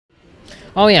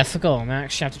Oh yeah, I forgot. I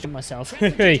actually have to jump myself. Boom.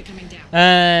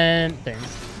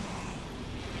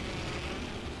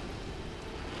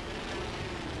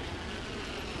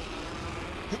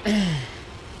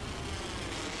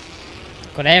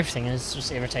 Got everything, and it's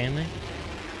just irritating me.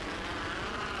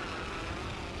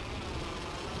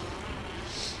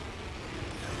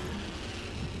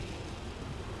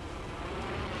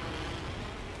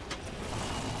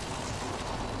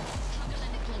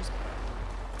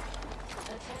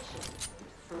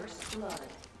 First blood.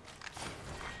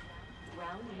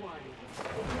 Round one.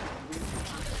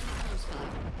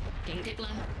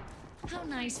 How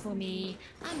nice for me.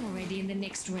 I'm already in the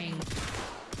next ring.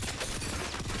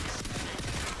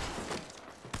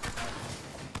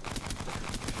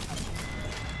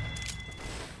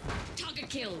 Target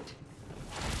killed.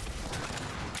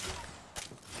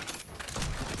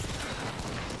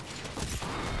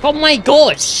 Oh my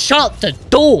god, shut the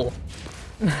door!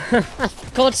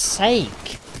 For God's sake.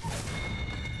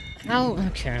 How?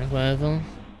 Okay, whatever.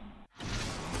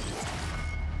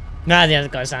 Nah, the other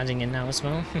guy's landing in now as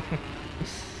well.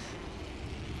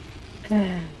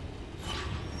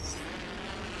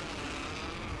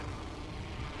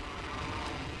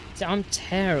 I'm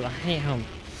terrible. I hate how...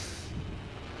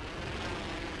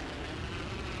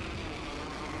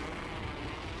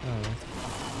 Oh.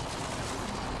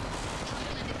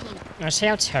 I see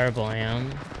how terrible I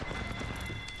am.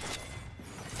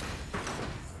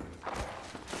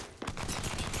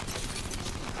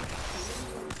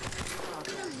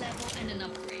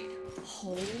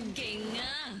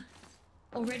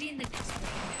 Already in the next round.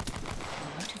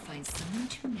 I want to find someone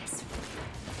to mess with.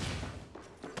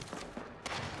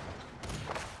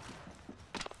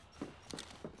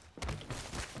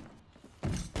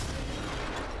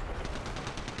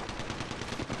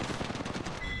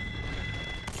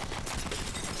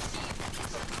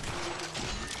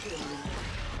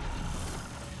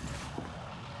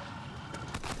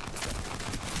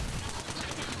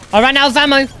 I ran out of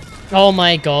ammo! Oh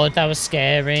my god, that was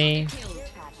scary.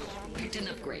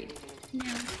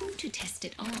 Test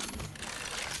it on.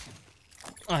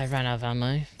 I ran out of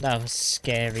ammo. That was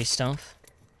scary stuff.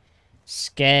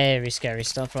 Scary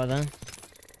stuff right there.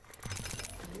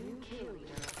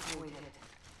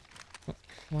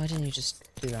 Why didn't you just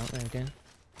do that? There we go.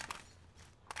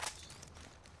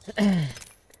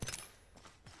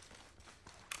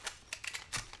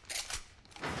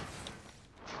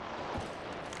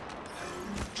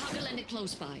 Target landed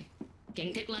close by.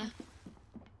 Gang tickler.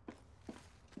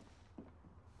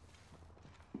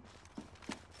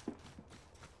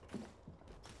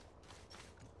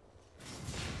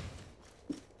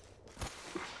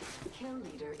 Kill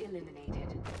leader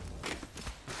eliminated.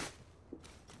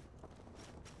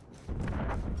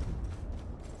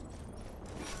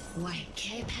 Why,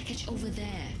 care package over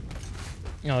there.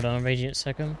 Hold on, radiant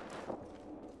second.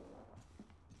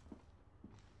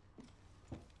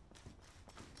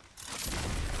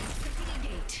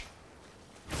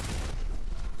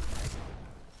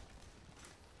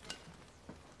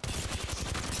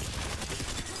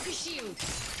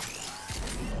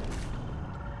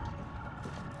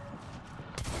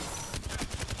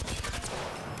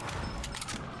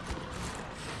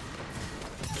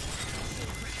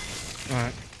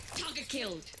 Alright. Target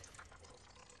killed.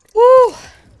 Woo!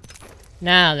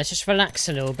 Now, let's just relax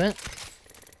a little bit.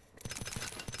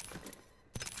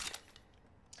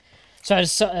 So I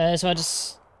just...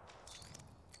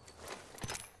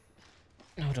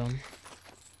 Hold on.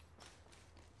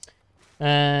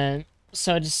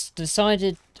 So I just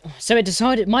decided... So it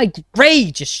decided... My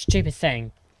rage, you stupid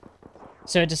thing!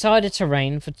 So it decided to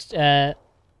rain for 2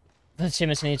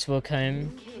 minutes. I need to walk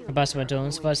home. I busted my door,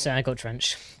 so I say I got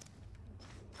drenched.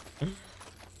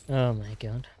 Oh my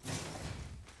god.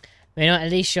 But you know, at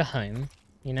least you're home,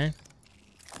 you know?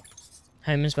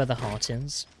 Home is where the heart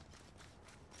is.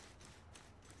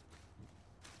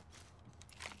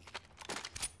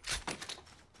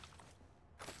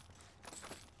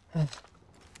 God,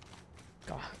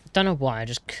 I don't know why, I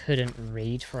just couldn't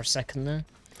read for a second there.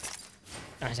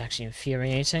 That was actually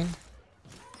infuriating.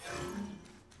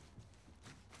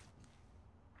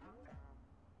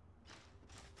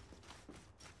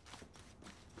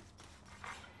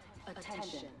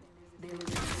 Attention.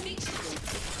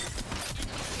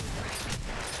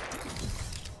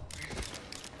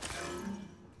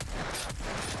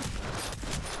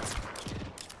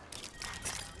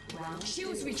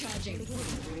 Shields recharging.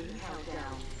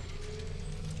 Countdown.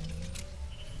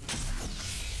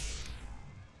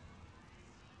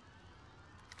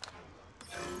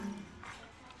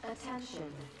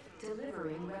 Attention.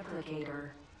 Delivering replicator.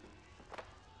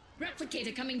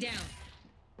 Replicator coming down.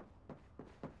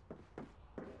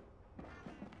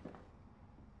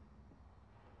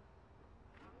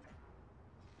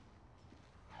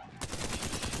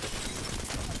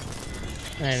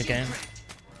 There we go.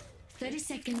 30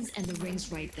 seconds and the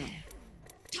ring's right there.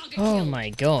 Target Oh killed. my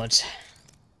god.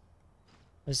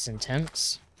 This is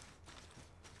intense.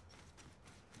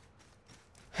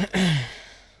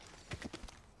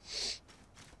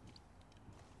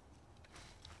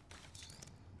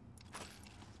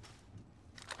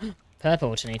 Purple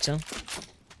alternator.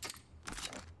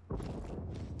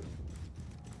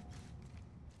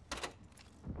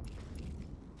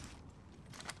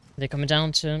 Are they coming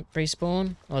down to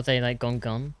respawn? Or are they like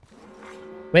gone?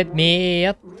 Whip me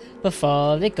up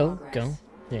before they go.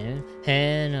 Yeah,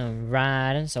 and I'm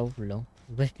riding solo.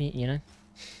 With me, you know.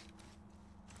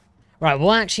 Right,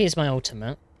 what actually is my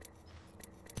ultimate?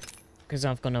 Because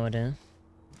I've got no idea.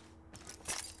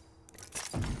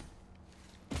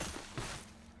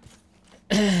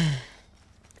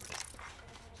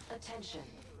 Attention,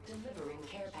 delivering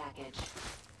care package.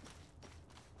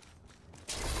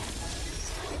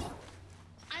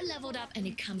 I leveled up and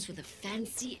it comes with a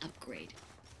fancy upgrade.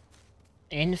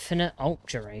 Infinite ult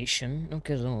duration. Oh,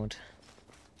 good lord.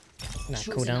 Nah,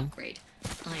 Chosen cool down. upgrade.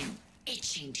 I'm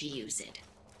itching to use it.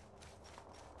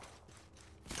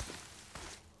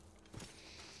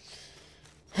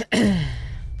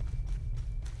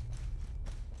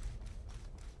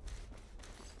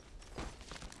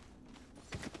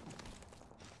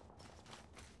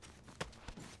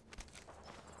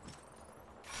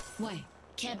 Why?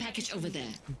 Care package over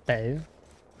there. Bow.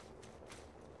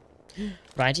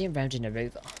 Riding around in a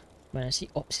rover. When I see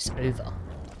ops is over.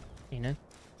 You know?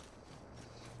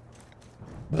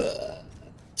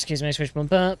 Excuse me, switch one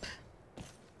burp.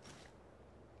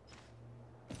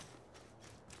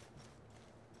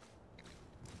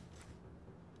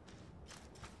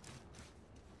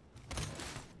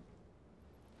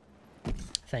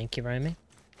 Thank you, Romy.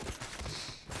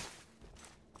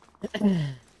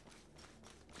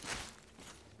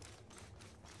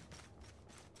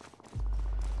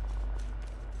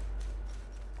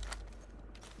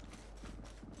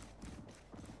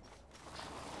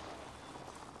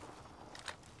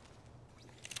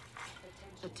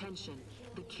 Attention,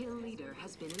 the kill leader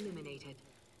has been eliminated.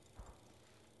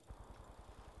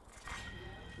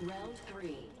 Round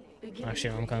 3.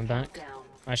 Actually, I'm going back. Countdown.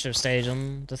 I should have stayed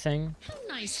on the thing. How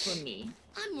nice for me.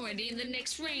 I'm already in the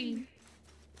next ring.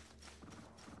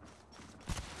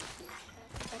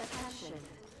 Attention,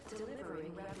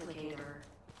 delivering replicator.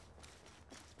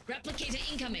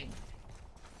 Replicator incoming.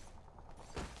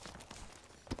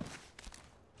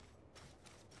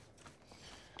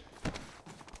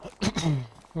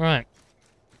 Right.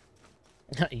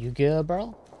 You good,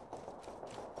 bro?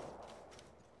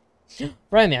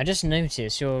 Romy, I just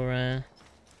noticed your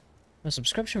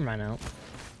subscription ran out.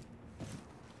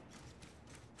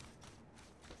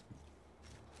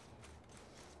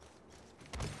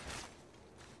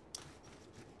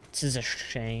 This is a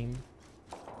shame.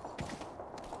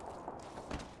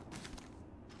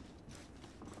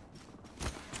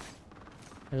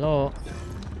 Hello.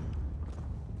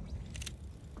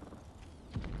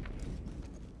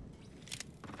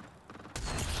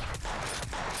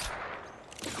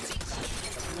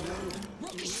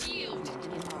 Broke a shield.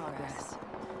 In progress.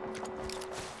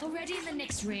 Already in the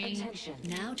next ring. Attention.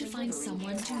 Now to find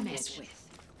someone to mess with.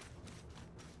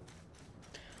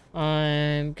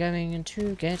 I'm going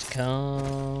to get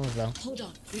cover. Hold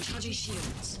on. Recharging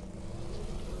shields.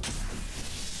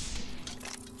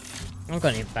 I haven't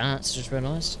got any bats, just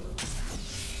realised.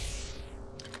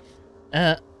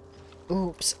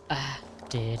 Oops, I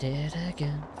did it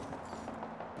again.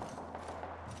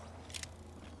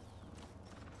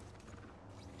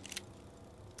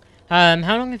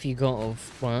 How long have you got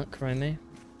of work, Romy?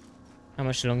 How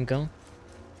much longer?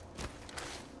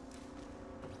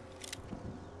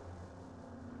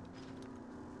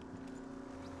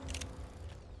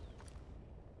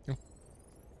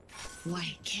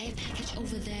 Why? Care package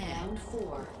over there. Round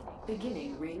 4.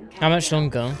 Beginning ring How much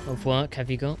countdown. longer of work have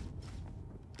you got?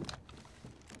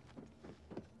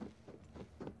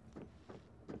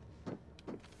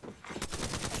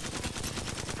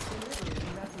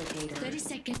 Delivering replicator. 30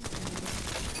 seconds.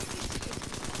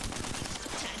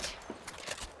 Tat.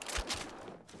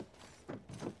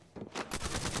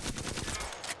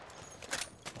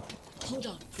 Hold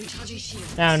on. Recharging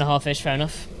shields. Hour and a half-ish, fair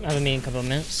enough. Have a meeting in a couple of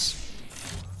minutes.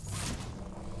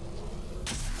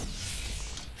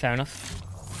 Fair enough.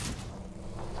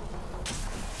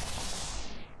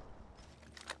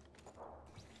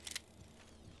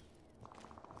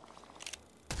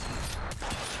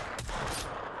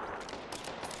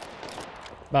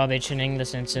 Barbie tuning,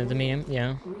 listening to the meme,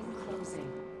 yeah. Ring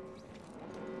closing.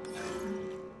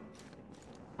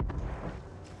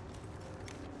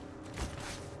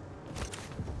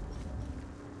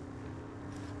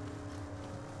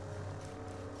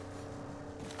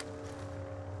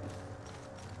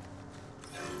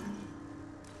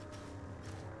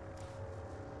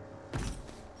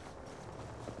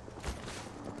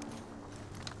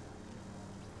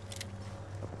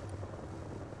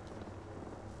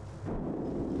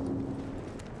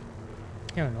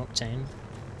 You're an Octane.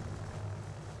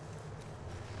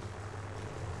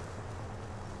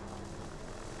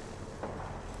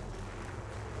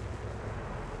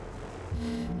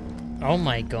 Oh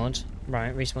my god.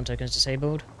 Right, respawn tokens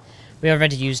disabled. We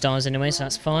already used ours anyway, so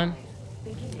that's fine.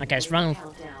 Okay, it's round,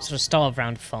 sort of start of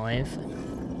round 5.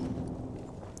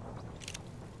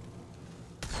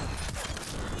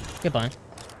 Goodbye.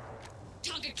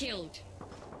 Target killed.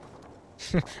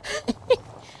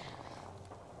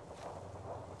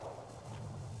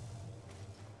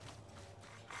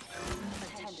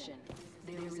 Attention.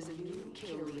 There is a new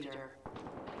kill leader.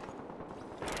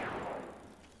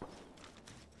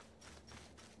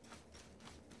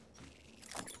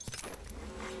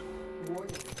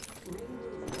 Warning. Ring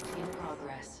movement in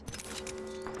progress.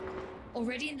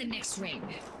 Already in the next ring.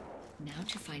 Now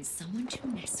to find someone to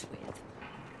mess with.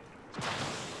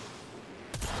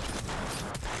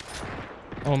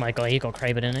 Oh my god, he got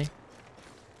Kraber, didn't he?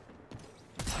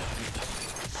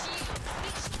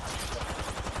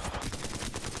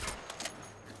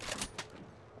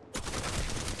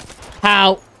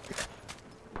 How?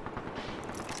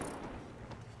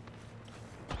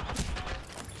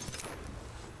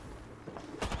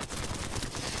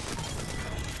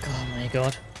 Oh my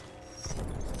god.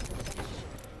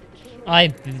 I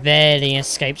barely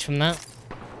escaped from that.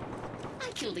 I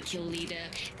killed the kill leader.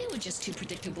 They were just too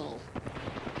predictable.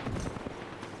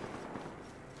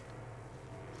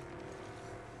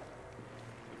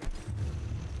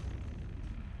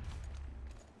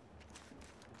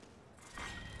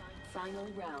 Final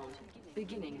round.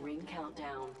 Beginning ring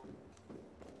countdown.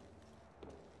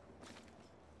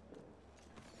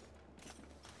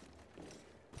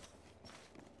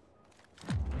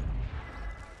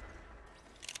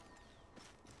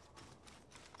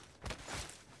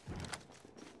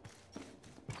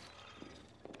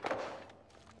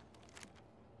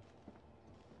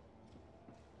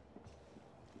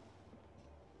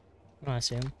 Oh, I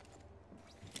see him.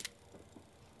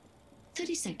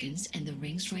 30 seconds and the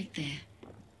ring's right there.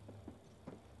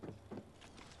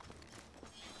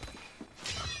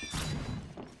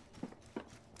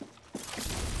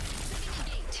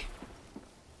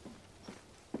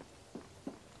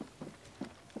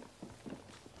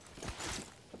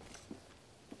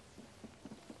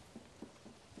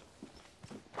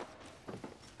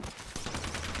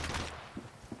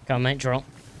 Go on, mate, drop.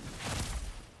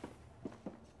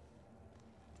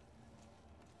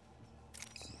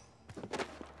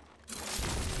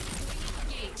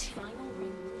 Final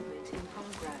ring movement in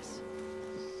progress.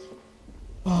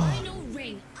 Final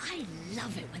ring. I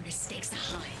love it when the stakes are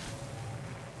high.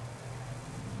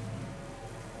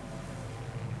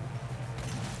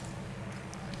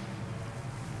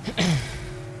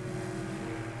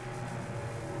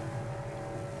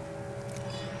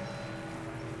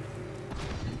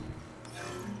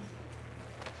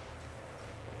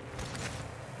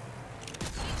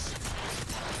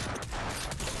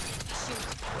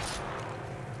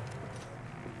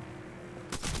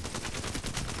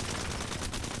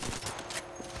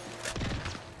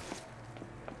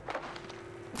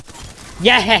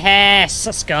 Yes!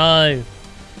 Let's go!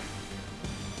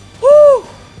 Woo!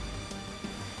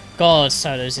 God,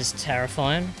 Solos is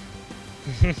terrifying.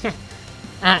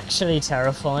 Actually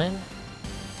terrifying.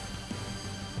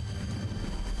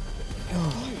 You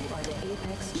are the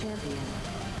Apex champion.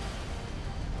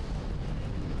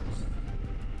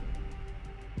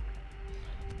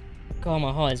 God,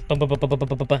 my heart is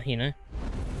you know.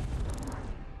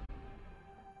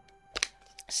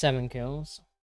 7 kills.